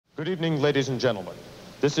Good evening, ladies and gentlemen.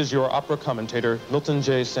 This is your opera commentator, Milton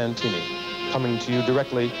J. Santini, coming to you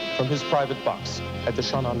directly from his private box at the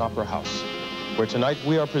Sha Na Na Opera House, where tonight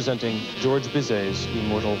we are presenting George Bizet's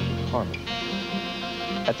immortal Carmen.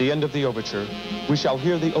 At the end of the overture, we shall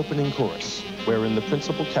hear the opening chorus, wherein the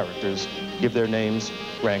principal characters give their names,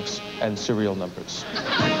 ranks, and serial numbers.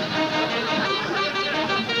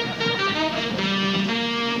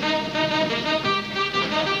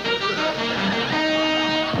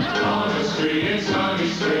 Sunny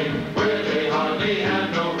spring, where they hardly have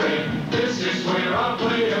no rain. This is where our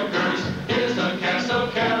play occurs. Here's the cast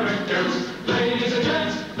of characters. Ladies and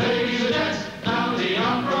gents, now the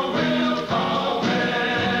opera will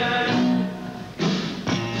commence.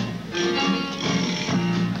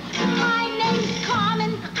 My name's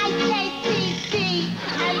Carmen, I play CC,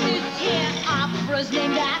 and this here opera's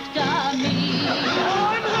named after me.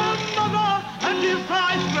 I'm her mother, and if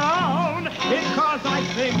I've known, it's 'cause I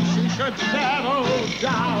think she should settle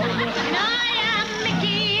down. And I am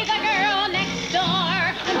Mickey, the girl next door,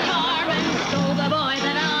 and Carmen stole the boy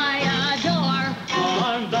that I adore.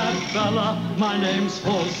 I'm that fella, my name's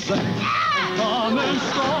Jose. Carmen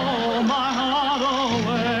stole my heart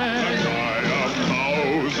away. And I am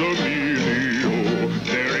Emilio.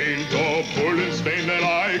 There ain't a bull in Spain that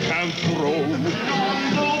I can't throw. I'm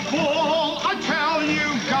no fool, I tell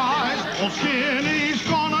you guys. Old Skinny's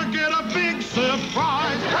gonna get a big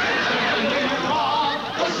surprise.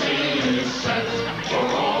 The scene is set for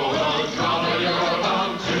all the drama you're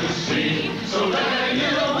about to see. So there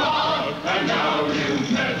you are, and now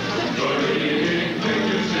you've met the leading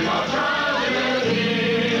figures in our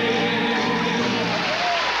tragedy.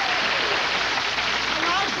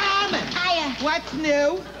 Hello, Carmen. Hiya. What's new?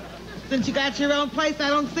 Since you got your own place, I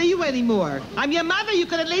don't see you anymore. I'm your mother. You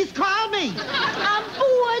could at least call me. I'm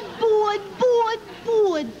bored.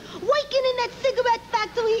 Working in that cigarette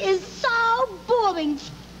factory is so boring.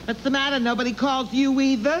 What's the matter? Nobody calls you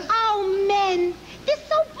either? Oh, men. They're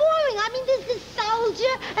so boring. I mean, there's this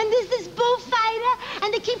soldier, and there's this bullfighter,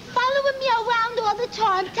 and they keep following me around all the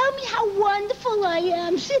time. Tell me how wonderful I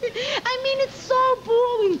am. I mean, it's so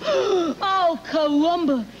boring. Oh,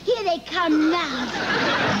 caramba. Here they come now.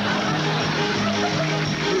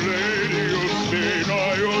 Lady of Spain, I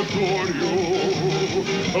adore you.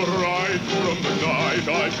 Right from the night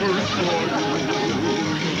I first saw you,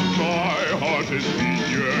 my heart has been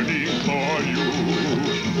yearning for you.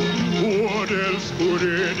 What else could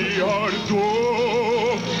any heart do?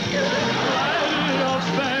 Lady of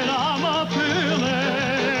Spain, I'm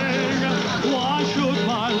appealing. Why should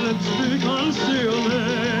my lips be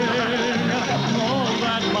concealing all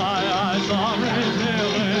that my eyes are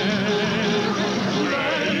revealing?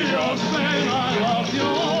 Lady of Spain, I love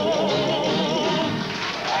you.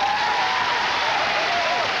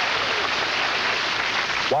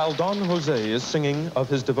 While Don Jose is singing of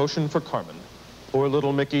his devotion for Carmen, poor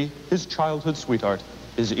little Mickey, his childhood sweetheart,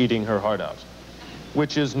 is eating her heart out,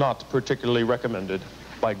 which is not particularly recommended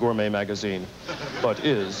by Gourmet magazine, but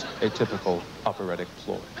is a typical operatic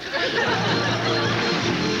ploy.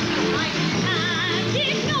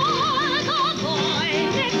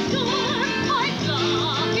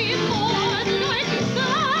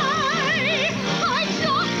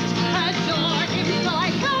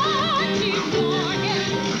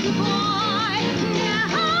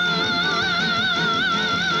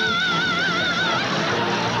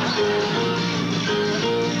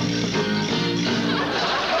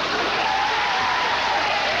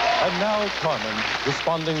 And now Carmen,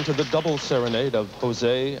 responding to the double serenade of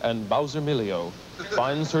Jose and Bowser-Milio,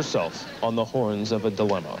 finds herself on the horns of a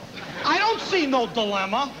dilemma. I don't see no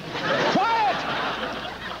dilemma. Quiet!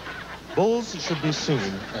 Bulls should be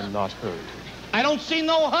seen and not heard. I don't see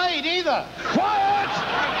no hate either. Quiet!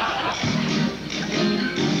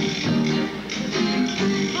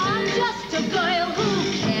 I'm just a girl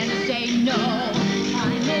who can't say no.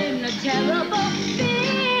 I'm in a terrible fix.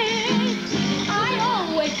 I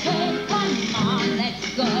always say, come on, let's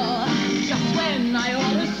go. Just when I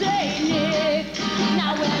ought to say Nick.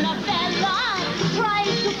 Now when a fella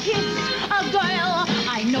tries to kiss a girl,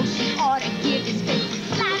 I know she ought to give his face a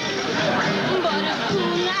slap. But as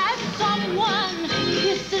soon as someone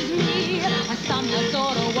kisses me, I somehow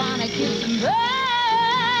sort of wanna kiss him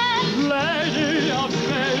back. Lady of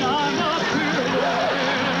Spain, I'm appealing.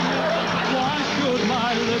 Why should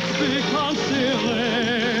my lips be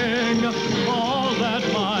concealing all that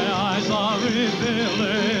my eyes are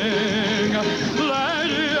revealing?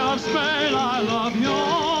 Lady of Spain, I love you.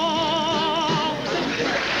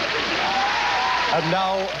 And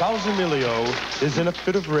now Bowser-Milio is in a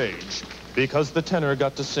fit of rage because the tenor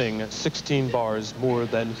got to sing 16 bars more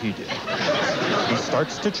than he did. He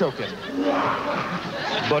starts to choke him.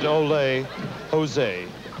 But Ole, Jose,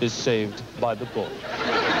 is saved by the bull.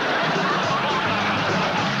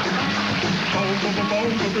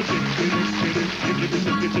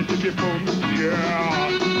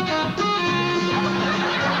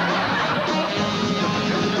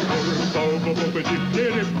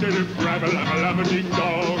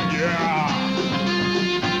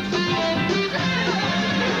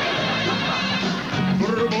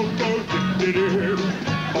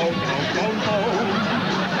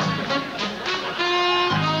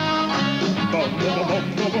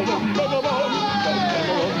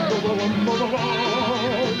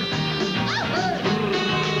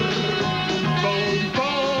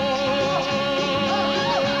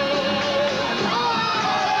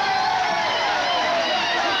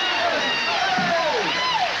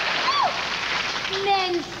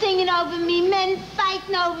 Men singing over me, men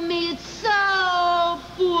fighting over me. It's so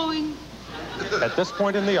boring. At this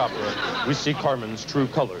point in the opera, we see Carmen's true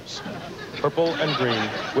colors, purple and green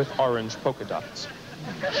with orange polka dots.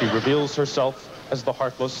 She reveals herself as the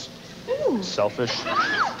heartless, selfish,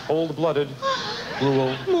 cold-blooded,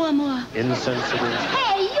 cruel, More. insensitive.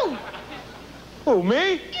 Hey, you! Who,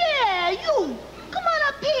 me? Yeah, you! Come on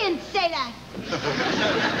up here and say that.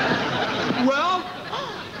 Well,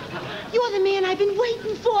 You're the man I've been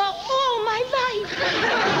waiting for all my life.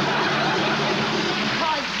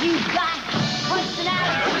 'Cause you got